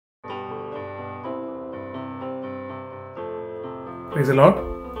Praise the Lord.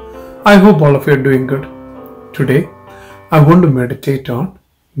 I hope all of you are doing good. Today, I want to meditate on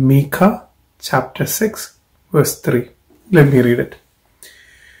Micah chapter 6, verse 3. Let me read it.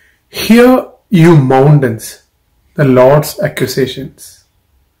 Hear, you mountains, the Lord's accusations.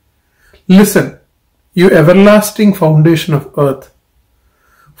 Listen, you everlasting foundation of earth,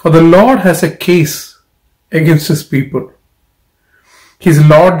 for the Lord has a case against his people. He is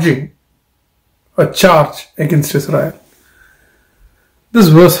lodging a charge against Israel. This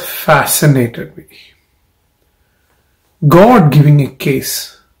verse fascinated me. God giving a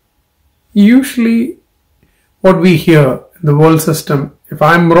case. Usually what we hear in the world system, if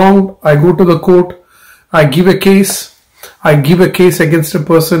I'm wrong, I go to the court, I give a case against a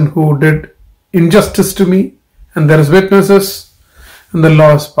person who did injustice to me, and there is witnesses, and the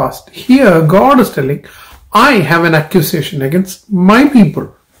law is passed. Here God is telling, I have an accusation against my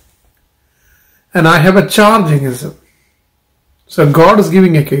people, and I have a charge against them. So God is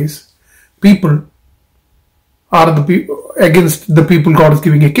giving a case. People are against the people God is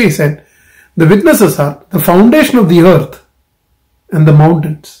giving a case, and the witnesses are the foundation of the earth and the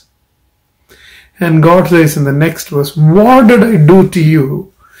mountains. And God says in the next verse, what did I do to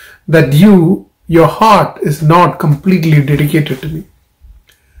you that your heart is not completely dedicated to me?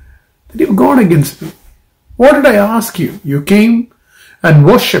 That you've gone against me. What did I ask you? You came and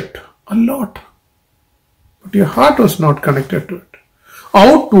worshipped a lot, but your heart was not connected to it.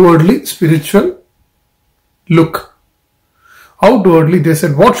 Outwardly spiritual look. Outwardly they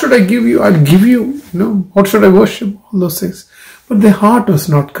said, what should I give you? I'll give you. What should I worship? All those things. But their heart was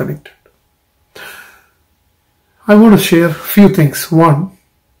not connected. I want to share a few things. One,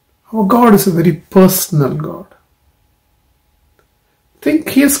 our God is a very personal God. Think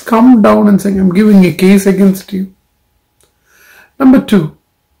he has come down and saying, I'm giving a case against you. Number two,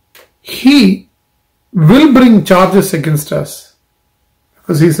 he will bring charges against us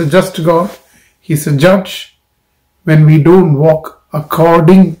because he is a just God. He is a judge when we don't walk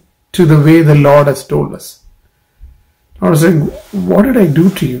according to the way the Lord has told us. I was saying, what did I do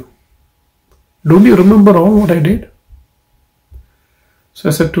to you? Don't you remember all what I did? So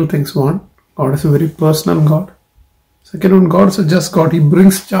I said two things. One, God is a very personal God. Second one, God is a just God. He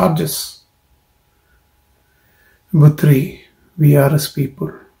brings charges. Number three, we are his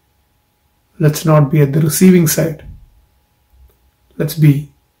people. Let's not be at the receiving side. Let's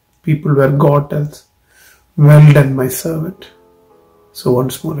be people where God tells, well done, my servant. So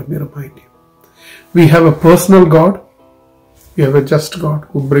once more, let me remind you. We have a personal God. We have a just God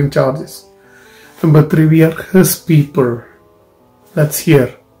who brings charges. Number three, we are his people. Let's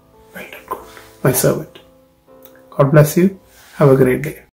hear, well done, God, my servant. God bless you. Have a great day.